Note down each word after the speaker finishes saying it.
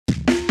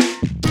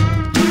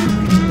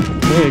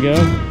There you go.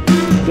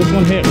 This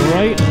one hit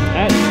right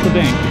at the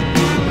bank.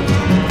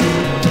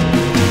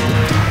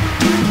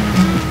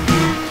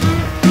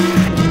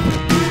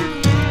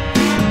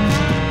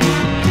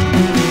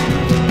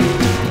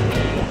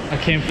 I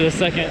came for the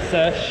second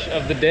sesh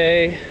of the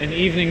day, an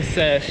evening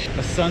sesh,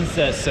 a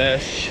sunset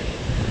sesh,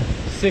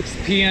 6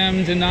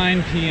 p.m. to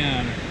 9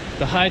 p.m.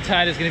 The high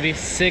tide is going to be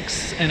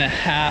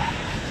 6.5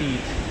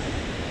 feet.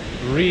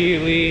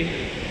 Really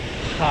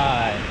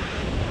high.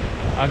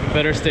 I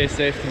better stay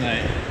safe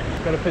tonight.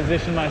 Gotta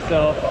position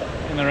myself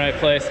in the right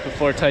place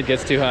before tide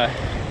gets too high.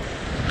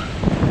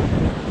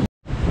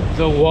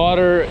 The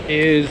water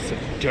is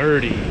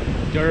dirty,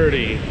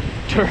 dirty,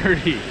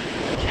 dirty.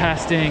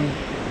 Casting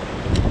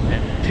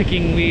and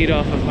picking weed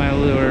off of my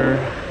lure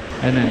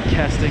and then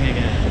casting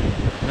again.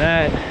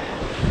 That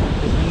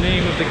is the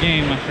name of the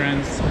game, my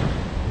friends.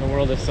 The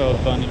world is so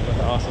abundant with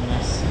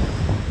awesomeness.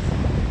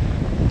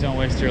 Don't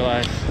waste your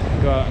life.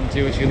 Go out and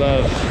do what you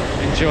love.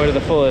 Enjoy to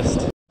the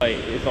fullest.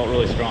 It felt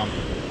really strong.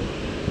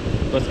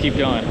 Let's keep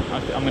going.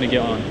 I'm gonna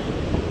get one.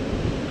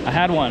 I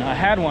had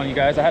one, you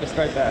guys. I had a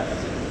striped bass.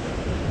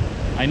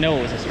 I know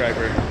it was a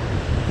striper.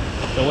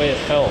 The way it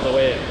felt, the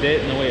way it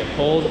bit, and the way it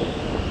pulled,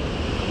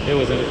 it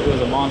was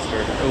a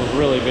monster. It was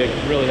really big,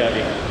 really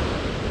heavy.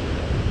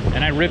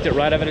 And I ripped it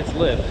right out of its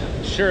lip.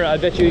 Sure, I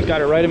bet you it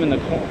got it right in the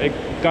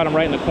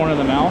right in the corner of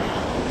the mouth.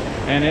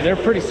 And they're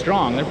pretty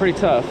strong. They're pretty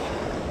tough.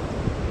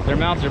 Their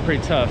mouths are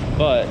pretty tough,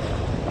 but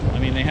I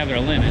mean, they have their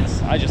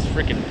limits. I just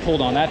freaking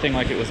pulled on that thing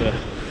like it was a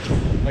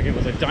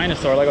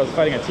dinosaur, like I was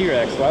fighting a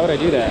T-Rex. Why would I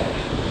do that?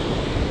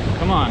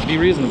 Come on, be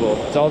reasonable.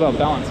 It's all about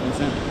balance,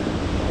 Vincent.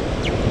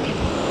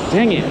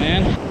 Dang it,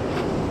 man.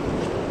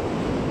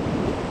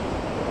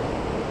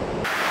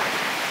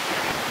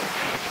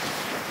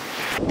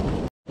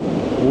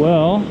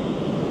 Well,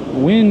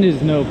 wind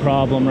is no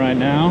problem right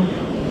now.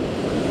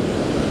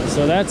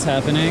 So that's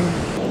happening.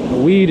 The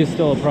weed is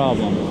still a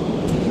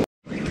problem.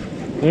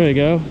 There you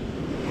go.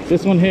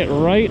 This one hit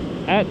right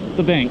at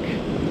the bank.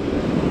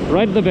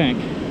 Right at the bank.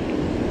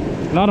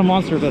 Not a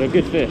monster, but a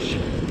good fish.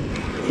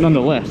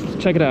 Nonetheless,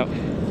 check it out.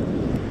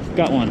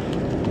 Got one.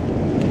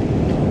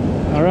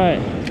 All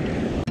right.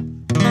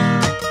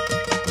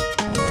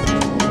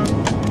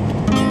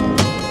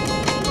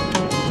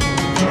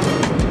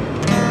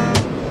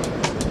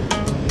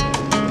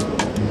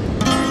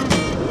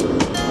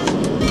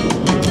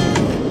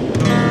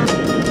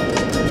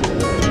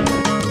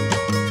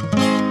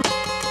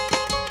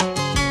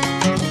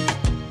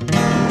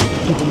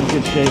 Keep him in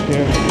good shape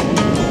here.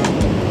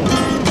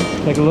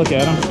 Take a look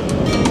at him.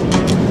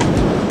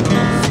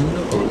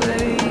 Sooner or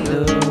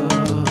later,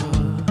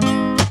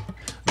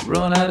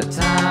 run out of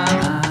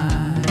time.